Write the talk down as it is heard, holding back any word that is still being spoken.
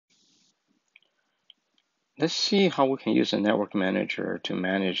Let's see how we can use a network manager to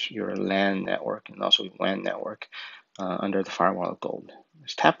manage your LAN network and also WAN network under the Firewalla Gold.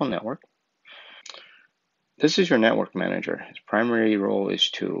 Let's tap on network. This is your network manager. Its primary role is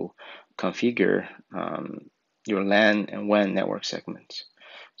to configure your LAN and WAN network segments.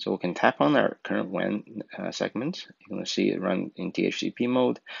 So we can tap on our current WAN segment. You're going to see it run in DHCP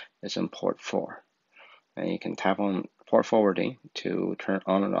mode. It's on port 4. And you can tap on port forwarding to turn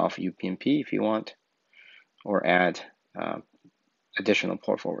on and off UPnP if you want, or add additional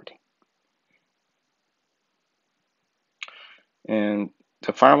port forwarding. And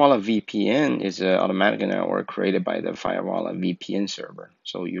the Firewalla VPN is an automatic network created by the Firewalla VPN server.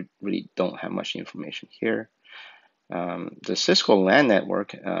 So you really don't have much information here. The Cisco LAN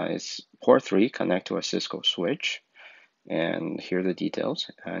network is port 3 connect to a Cisco switch. And here are the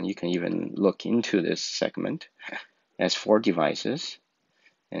details. And you can even look into this segment. It has 4 devices.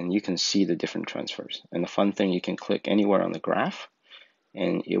 And you can see the different transfers. And the fun thing, you can click anywhere on the graph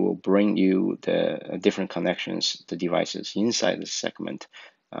and it will bring you the different connections the devices inside the segment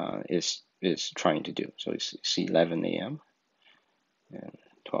is trying to do. So it's 11 a.m. and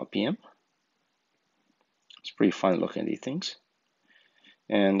 12 p.m. It's pretty fun looking at these things.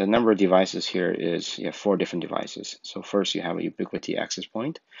 And the number of devices here is you have 4 different devices. So first you have a Ubiquiti access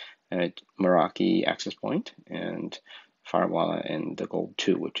point, a Meraki access point, and Firewalla and the Gold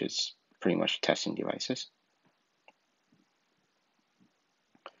 2, which is pretty much testing devices.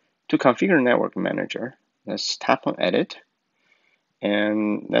 To configure Network Manager, let's tap on Edit,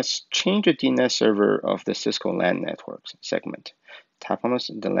 and let's change the DNS server of the Cisco LAN network segment. Tap on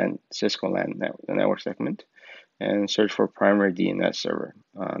the Cisco LAN network segment, and search for primary DNS server.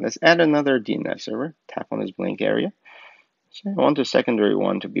 Let's add another DNS server. Tap on this blank area. So I want the secondary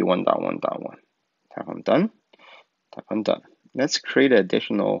one to be 1.1.1. Tap on Done. Tap on Done. Let's create an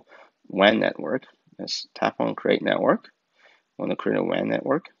additional WAN network. Let's tap on Create Network. I want to create a WAN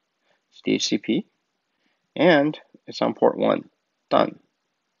network. It's DHCP, and it's on port 1. Done.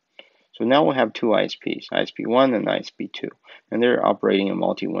 So now we have 2 ISPs, ISP1 and ISP2, and they're operating in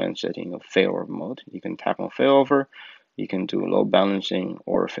multi-WAN setting of failover mode. You can tap on failover, you can do load balancing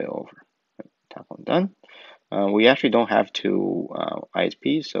or failover. Tap on Done. We actually don't have 2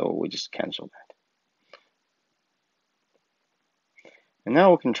 ISPs, so we just cancel that. And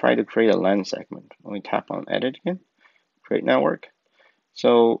now we can try to create a LAN segment. When we tap on Edit again, Create Network.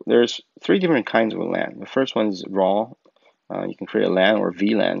 So there's 3 different kinds of LAN. The first one is raw. You can create a LAN or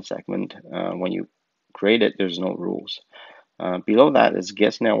VLAN segment. When you create it, there's no rules. Below that is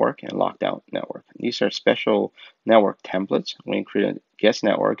guest network and lockdown network. These are special network templates. When you create a guest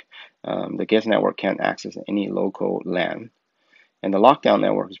network, the guest network can't access any local LAN. And the lockdown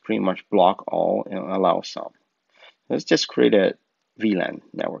network is pretty much block all and allow some. Let's just create a VLAN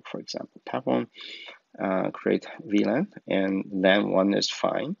network, for example. Tap on create VLAN, and LAN 1 is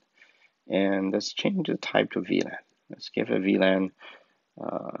fine. And let's change the type to VLAN. Let's give it VLAN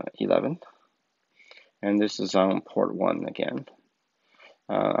 11. And this is on port 1 again.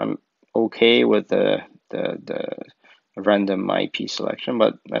 I'm okay with the random IP selection,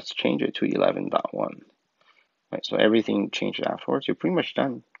 but let's change it to 11.1. Right, so everything changes afterwards. You're pretty much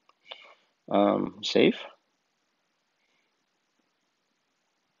done. Save.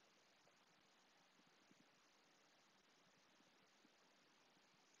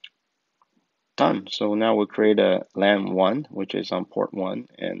 Done. So now we'll create a LAN 1, which is on port 1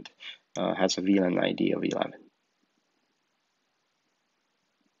 and has a VLAN ID of 11.